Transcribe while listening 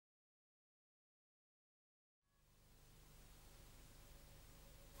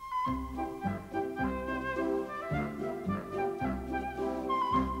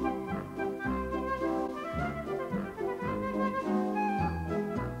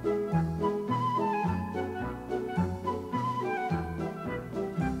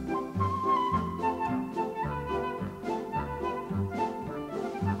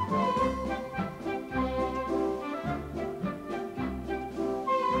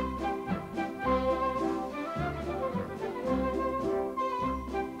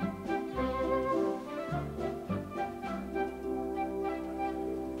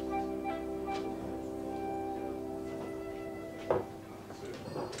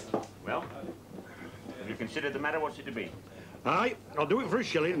you consider the matter, what's it to be? Aye, I'll do it for a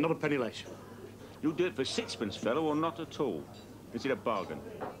shilling and not a penny less. You'll do it for sixpence, fellow, or not at all? Is it a bargain?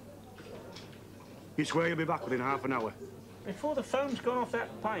 You swear you'll be back within half an hour? Before the foam's gone off that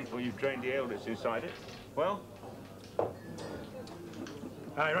pint, or you've drained the ale that's inside it. Well?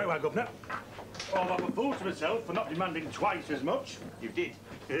 Aye, right, well, Governor. Oh, I'm a fool to myself for not demanding twice as much. You did.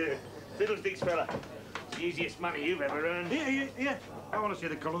 Fiddlesticks, fella. It's the easiest money you've ever earned. Here. I want to see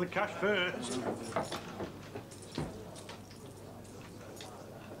the colour of the cash first.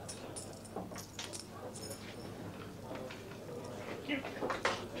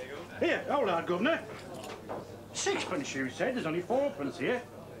 Here, hold on, Governor. Sixpence, you said. There's only fourpence here.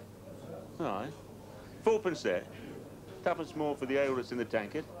 Aye. Fourpence there. Twopence more for the ale that's in the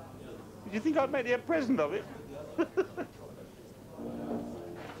tankard. Did you think I'd make you a present of it?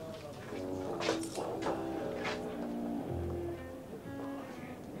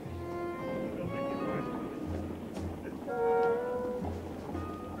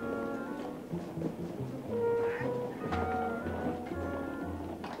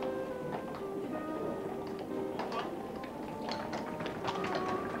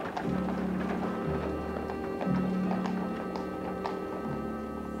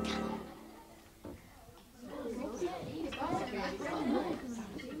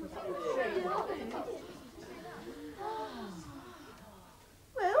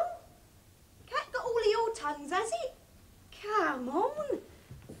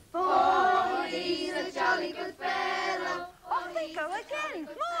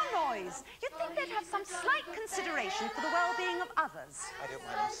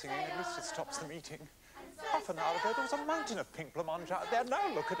 Stops the meeting. Half an hour ago, there was a mountain of pink blancmange out there.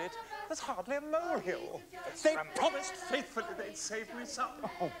 Now look at it. There's hardly a molehill. They promised faithfully they'd save me some.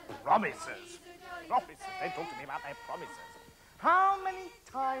 Oh, promises. Promises. They talk to me about their promises. How many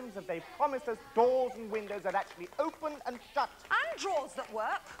times have they promised us doors and windows that actually open and shut? And drawers that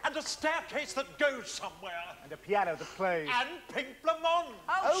work. And a staircase that goes somewhere. And a piano that plays. And pink blancmange.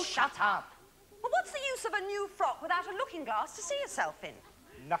 Oh, shut up. Well, what's the use of a new frock without a looking glass to see yourself in?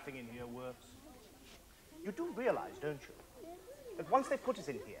 Nothing in here works. You do realise, don't you, that once they put us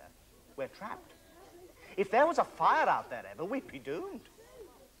in here, we're trapped. If there was a fire out there ever, we'd be doomed.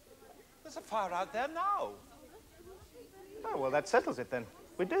 There's a fire out there now. Oh, well, that settles it then.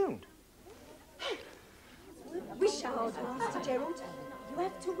 We're doomed. Wish hard, Master Gerald. You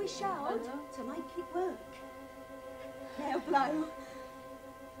have to wish hard to make it work. Now blow.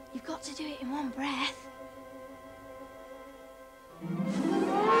 You've got to do it in one breath.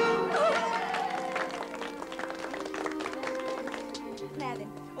 Now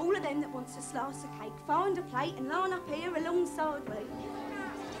then, all of them that wants a slice of cake, find a plate and line up here alongside me.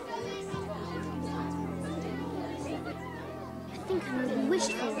 I think I know what you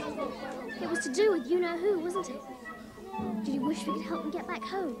wished for. It was to do with you-know-who, wasn't it? Did you wish we could help them get back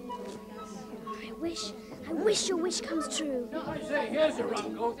home? I wish your wish comes true. No, I say, here's a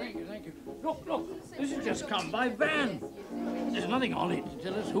rung. Oh, thank you. Look, this has just come by van. There's nothing on it to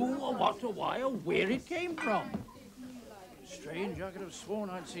tell us who or what or why or where it came from. Strange, I could have sworn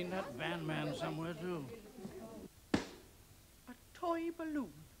I'd seen that van man somewhere, too. A toy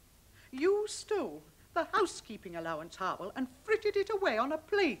balloon. You stole the housekeeping allowance, Howell, and frittered it away on a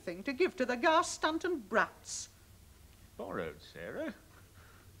plaything to give to the gas-stunting brats. Borrowed, Sarah.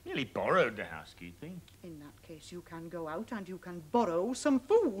 Nearly borrowed the housekeeping. In that case, you can go out and you can borrow some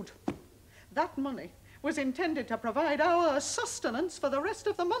food. That money was intended to provide our sustenance for the rest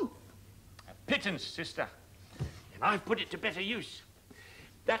of the month. A pittance, sister. And I've put it to better use.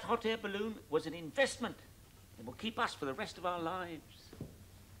 That hot air balloon was an investment. It will keep us for the rest of our lives.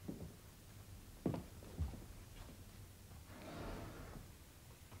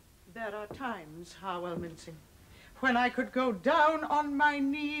 There are times, Howell Mincing, when I could go down on my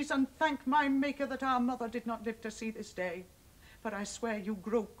knees and thank my Maker that our mother did not live to see this day. But I swear you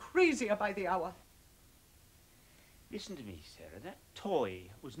grow crazier by the hour. Listen to me, Sarah. That toy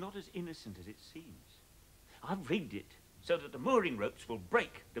was not as innocent as it seems. I've rigged it so that the mooring ropes will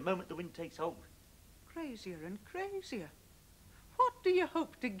break the moment the wind takes hold. Crazier and crazier. What do you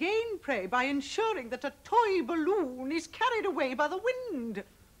hope to gain, pray, by ensuring that a toy balloon is carried away by the wind?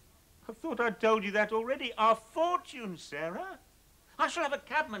 I thought I'd told you that already. Our fortune, Sarah. I shall have a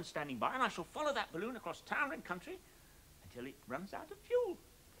cabman standing by, and I shall follow that balloon across town and country until it runs out of fuel.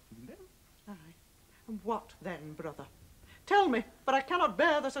 And then... Aye. And what then, brother? Tell me, for I cannot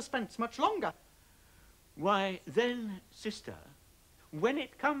bear the suspense much longer. Why, then, sister, when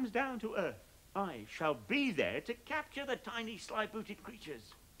it comes down to earth, I shall be there to capture the tiny, sly-booted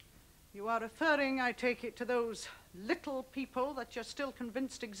creatures. You are referring, I take it, to those little people that you're still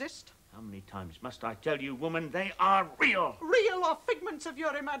convinced exist? How many times must I tell you, woman, they are real? Real or figments of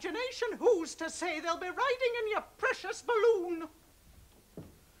your imagination? Who's to say they'll be riding in your precious balloon?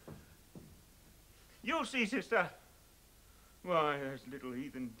 You'll see, sister. Why, those little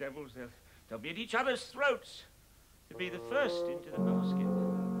heathen devils, they'll be at each other's throats to be the first into the basket.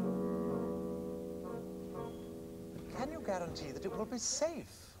 Can you guarantee that it will be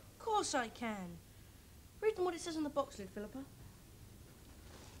safe? Of course I can. Read them what it says on the box lid, Philippa.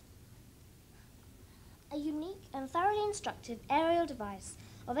 A unique and thoroughly instructive aerial device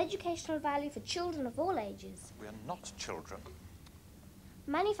of educational value for children of all ages. We are not children.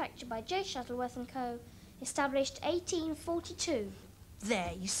 Manufactured by J. Shuttleworth & Co. Established 1842.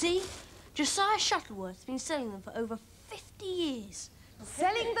 There, you see? Josiah Shuttleworth's been selling them for over 50 years.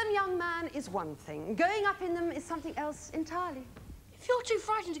 Selling them, young man, is one thing. Going up in them is something else entirely. If you're too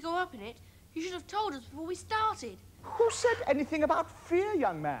frightened to go up in it, you should have told us before we started. Who said anything about fear,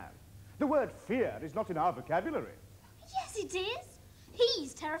 young man? The word fear is not in our vocabulary. Yes, it is.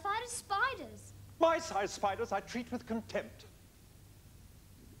 He's terrified of spiders. My size spiders I treat with contempt.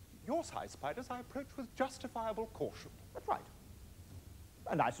 Your size spiders I approach with justifiable caution. That's right.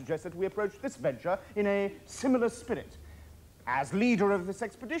 And I suggest that we approach this venture in a similar spirit. As leader of this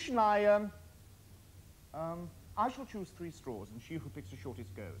expedition, I shall choose 3 straws, and she who picks the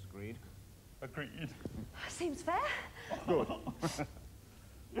shortest goes. Agreed? Agreed. Seems fair. Good.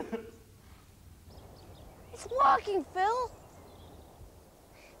 It's working, Phil.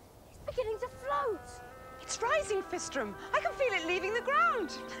 It's beginning to float. It's rising, Fistram. I can feel it leaving the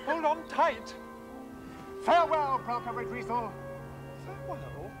ground. Hold on tight. Farewell, Broker Redweasel.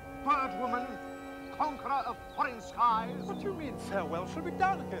 Farewell? Bird woman, conqueror of foreign skies. What do you mean, farewell? Shall we be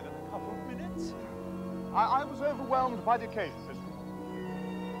down again in a couple of minutes? I was overwhelmed by the occasion, Fistram.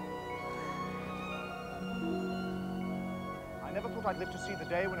 I never thought I'd live to see the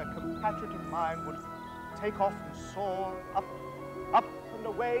day when a compatriot of mine would take off and soar up and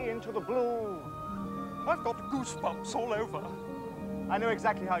away into the blue. I've got goosebumps all over. I know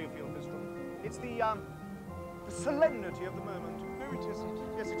exactly how you feel, Fistram. It's the solemnity of the moment. No, it isn't.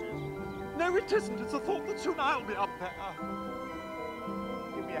 Yes, it is. No, it isn't. It's the thought that soon I'll be up there.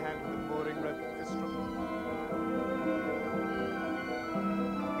 Give me a hand with the mooring rope, Fistram.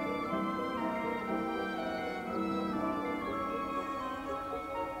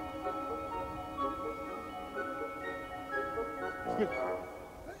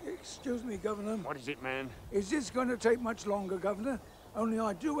 Excuse me, Governor. What is it, man? Is this going to take much longer, Governor? Only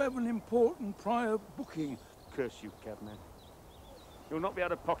I do have an important prior booking. Curse you, cabman. You'll not be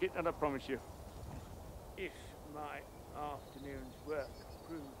out of pocket, and I promise you. If my afternoon's work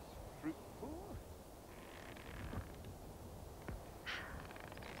proves fruitful...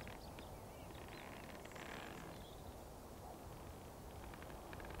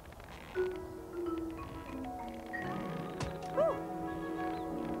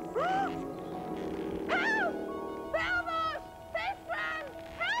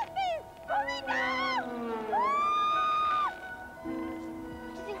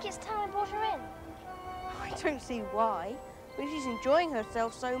 I don't see why, but she's enjoying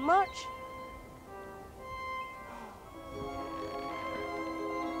herself so much.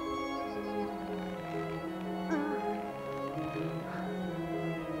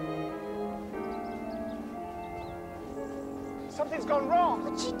 Something's gone wrong.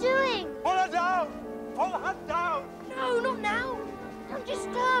 What's she doing? Pull her down! Pull her down! No, not now. Don't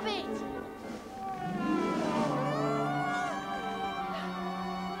disturb it.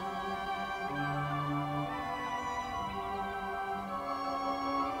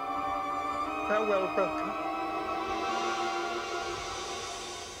 Farewell, Broker.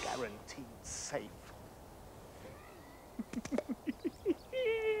 Guaranteed safe.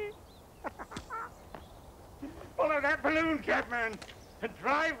 Follow that balloon, cabman, and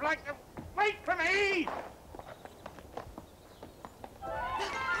drive like the... Wait for me!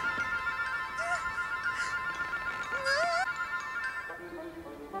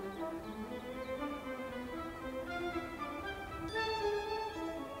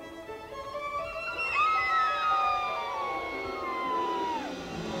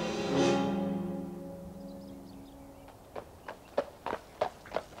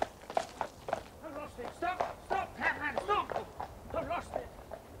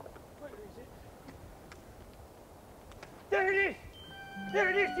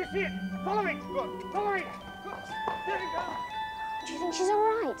 You see it? Follow me! Good. Follow me! Good. There you go! Do you think she's all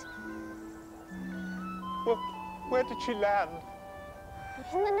right? Well, where did she land?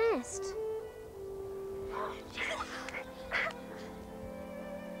 In the nest.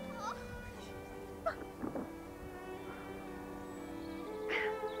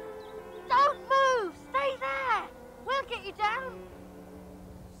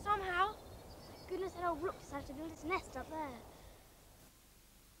 its nest up there.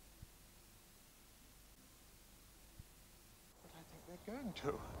 But I think they're going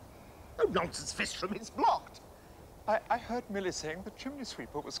to. Oh, nonsense, Fistram, it's blocked. I heard Millie saying the chimney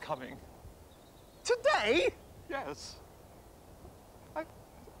sweeper was coming. Today? Yes.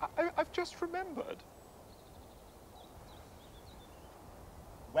 I've just remembered.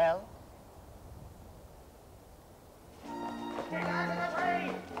 Well? Get out of the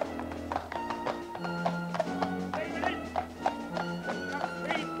way! Wait a minute! Just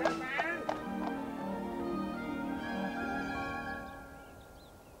please, young man!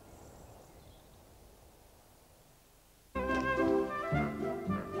 It's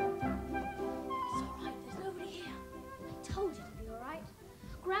all right, there's nobody here. I told you to be all right.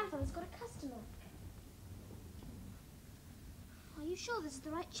 Grandfather's got a customer. Are you sure this is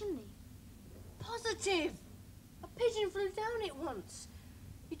the right chimney? Positive! A pigeon flew down it once.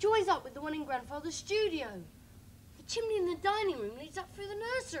 It joins up with the one in Grandfather's studio. The chimney in the dining room leads up through the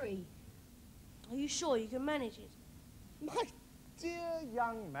nursery. Are you sure you can manage it? My dear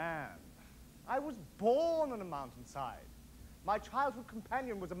young man, I was born on a mountainside. My childhood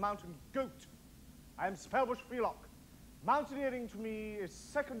companion was a mountain goat. I am Spellbush Freelock. Mountaineering to me is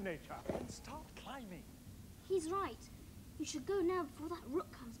second nature. Then start climbing. He's right. You should go now before that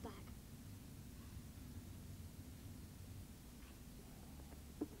rook comes back.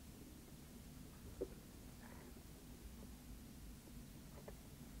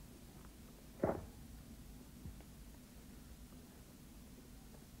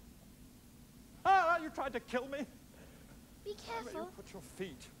 Ah, you tried to kill me. Be You careful. put your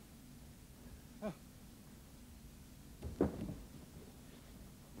feet. Come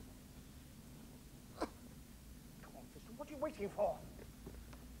on, Fistram, what are you waiting for?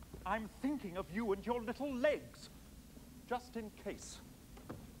 I'm thinking of you and your little legs. Just in case.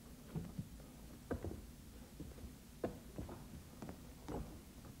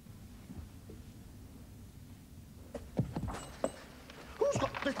 Who's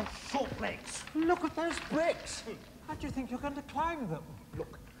got little short legs? Look at those bricks. How do you think you're going to climb them?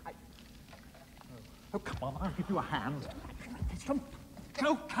 Look, Oh, come on, I'll give you a hand. Fistram.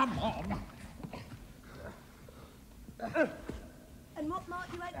 Oh, come on. And what might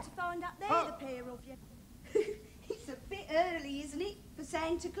you hope to find up there, the pair of you? It's a bit early, isn't it, for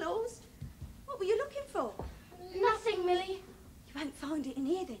Santa Claus? What were you looking for? Nothing, Millie. You won't find it in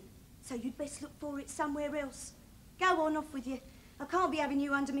here, then. So you'd best look for it somewhere else. Go on, off with you. I can't be having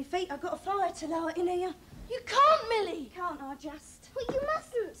you under my feet. I've got a fire to light in here. You can't, Millie. Can't I, just? But you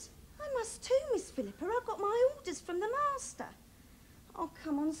mustn't. I must too, Miss Philippa. I've got my orders from the master. Oh,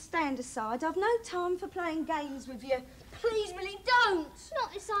 come on, stand aside. I've no time for playing games with you. Please, Millie, don't.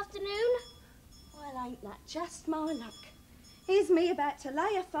 Not this afternoon. Well, ain't that just my luck? Here's me about to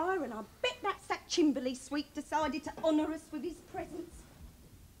lay a fire, and I bet that's that Chimberley sweep decided to honour us with his presence.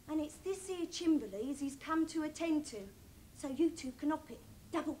 And it's this here Chimberley as he's come to attend to, so you two can op it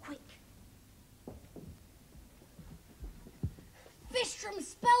double quick. Fistram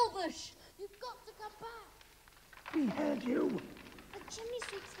Spellbush, you've got to come back. We heard you. The chimney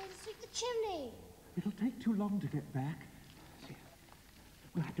sweep's going to sweep the chimney. It'll take too long to get back. See,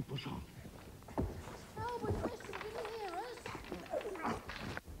 we'll have to push on. Spellbush, Fistram, can you hear us?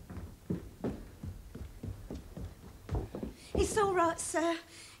 It's all right, sir.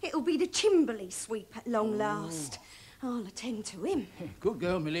 It'll be the Chimberley sweep at long last. I'll attend to him. Good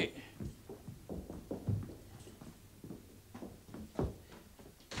girl, Millie.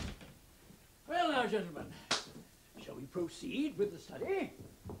 Well, now, gentlemen, shall we proceed with the study?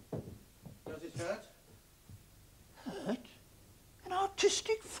 Does it hurt? Hurt? An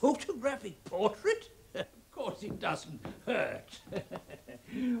artistic photographic portrait? Of course it doesn't hurt.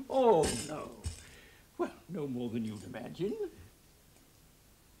 Oh, no. Well, no more than you'd imagine.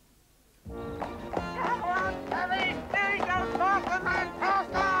 Come on, Terry! There you go, faster, man,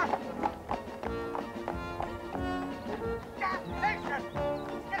 faster! Just listen!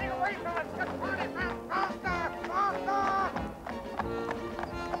 He's getting away from us! Just run it, man, faster! Faster!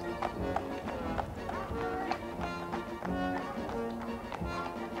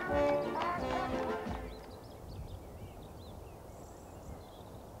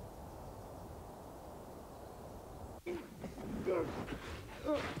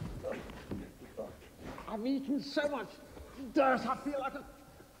 I've eaten so much dirt, I feel like a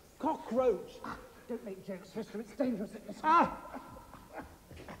cockroach. Don't make jokes, Fistram, it's dangerous. Oh,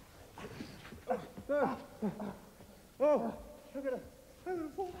 I'm gonna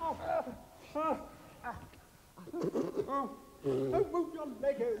fall off. Don't move your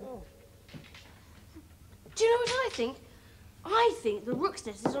leg out. Do you know what I think? I think the rook's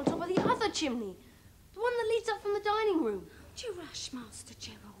nest is on top of the other chimney. The The one that leads up from the dining room. Do you rush, Master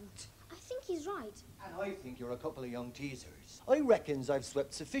Gerald? I think he's right. And I think you're a couple of young teasers. I reckons I've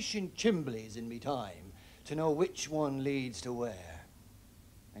swept sufficient chimbleys in me time to know which one leads to where.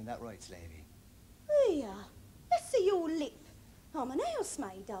 Ain't that right, Slavey? Here, let's see your lip. I'm an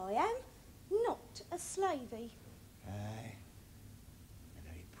housemaid, I am, not a slavey. Aye. A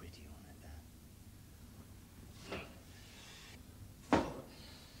very pretty one at that.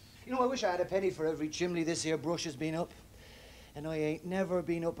 You know, I wish I had a penny for every chimney this here brush has been up. And I ain't never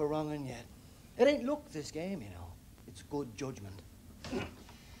been up a wrong one yet. It ain't luck, this game, you know. It's good judgment.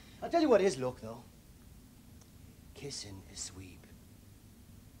 I'll tell you what is luck, though. Kissing a sweep.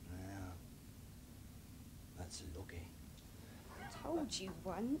 Well, that's lucky. I told you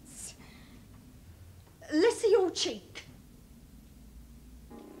once. Let's see your cheek.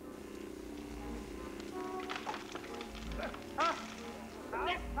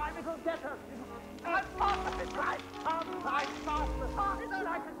 Time to go get her. I'm master. I'm master. It's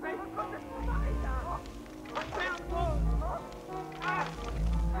like a great goodness. I found one.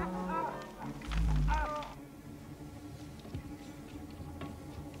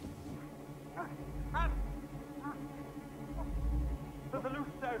 There's a loose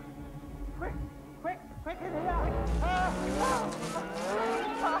stone. Quick, quick in here.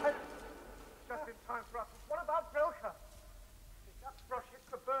 Just in time for us. What about Brilka? That brush hits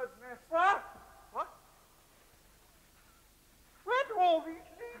the bird's nest. What? Where do all these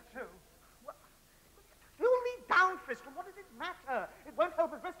lead to? You'll lead down, Fiscal. What does it matter? It won't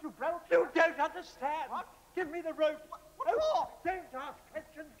help us rescue Brelka. You don't understand. What? Give me the rope. What for? Don't ask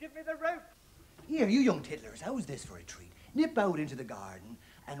questions. Give me the rope. Here, you young tiddlers, how's this for a treat? Nip out into the garden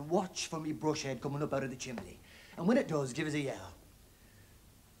and watch for me brush head coming up out of the chimney. And when it does, give us a yell.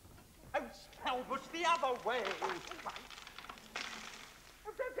 Oh, Spellbush, the other way. Right.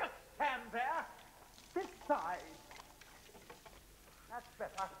 Don't just stand there. This side. That's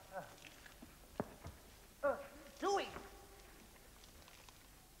better. Do it.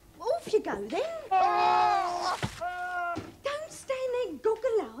 Off you go, then. Don't stand there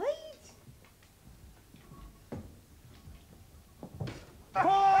goggle-eyed.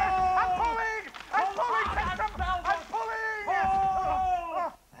 I'm pulling! I'm pulling!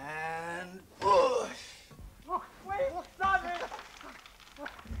 And push. We've done it!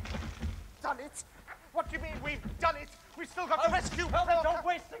 Done it? What do you mean we've done it? We've still got to rescue Brelka. Don't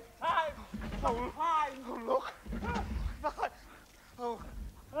waste time. Oh, fine. Oh, look. Oh.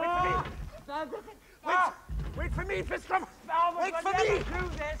 Wait for me, Fistram. Wait for me. Do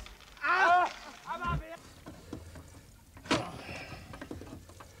this. I'm up here.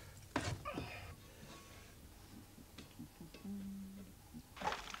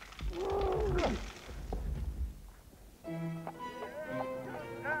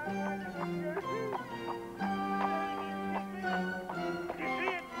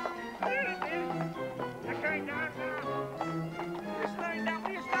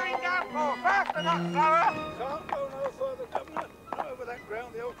 Can't go no further, Governor. Over that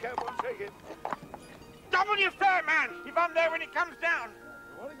ground, the old cab won't take it. Double your fare, man, if I'm there when it comes down. If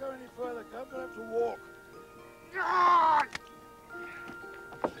you want to go any further, Governor, you'll have to walk. God!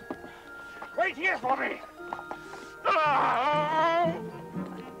 Wait here for me. Oh!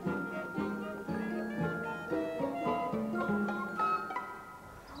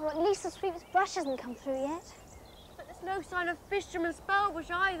 Oh, at least the sweep's brush hasn't come through yet. But there's no sign of Fisherman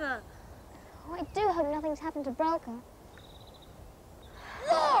Spellbush either. Oh, I do hope nothing's happened to Brelka.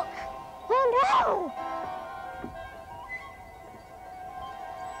 Look! Oh, no!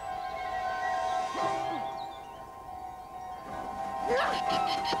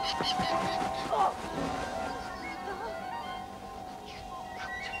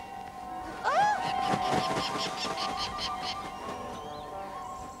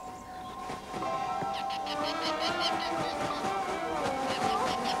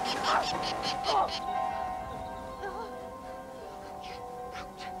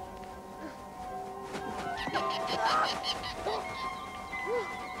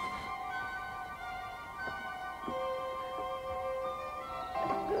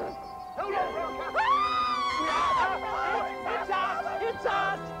 It's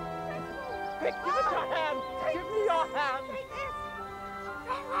us! Quick, give us your hand! Give me your hand!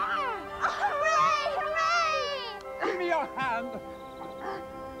 Hooray! Hooray! Give me your hand!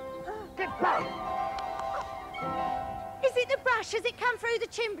 Get back! Is it the brush? Has it come through the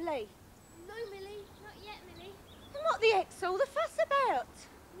chimbley? No, Millie. Not yet, Millie. And what the heck's all the fuss about?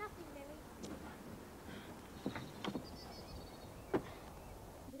 Nothing, Millie.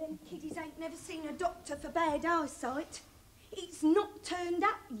 Them kiddies ain't never seen a doctor for bad eyesight. It's not turned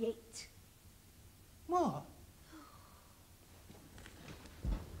up yet. What?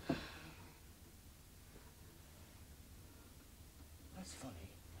 That's funny.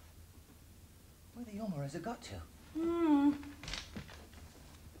 Where the humor has it got to? Hmm.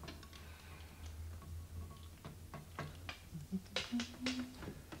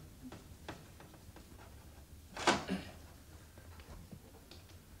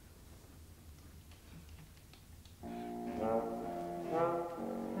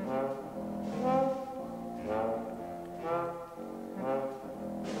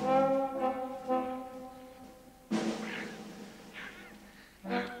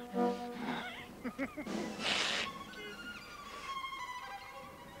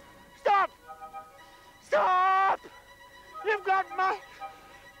 Stop! Stop! You've got my...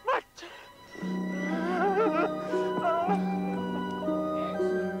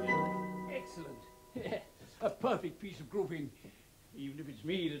 Excellent. Excellent. A perfect piece of grouping, even if it's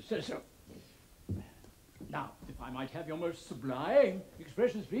me that says so. Now, if I might have your most sublime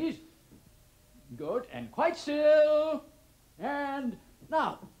expressions, please. Good, and quite still. And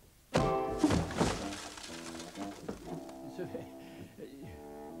now.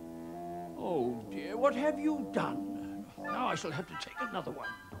 Oh dear, what have you done? Now I shall have to take another one.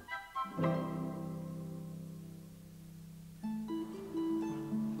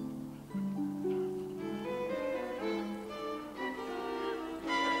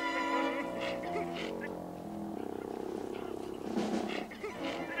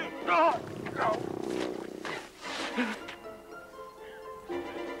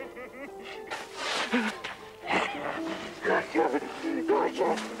 Gorgeous.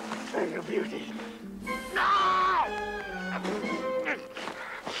 Gorgeous. You're a beauty.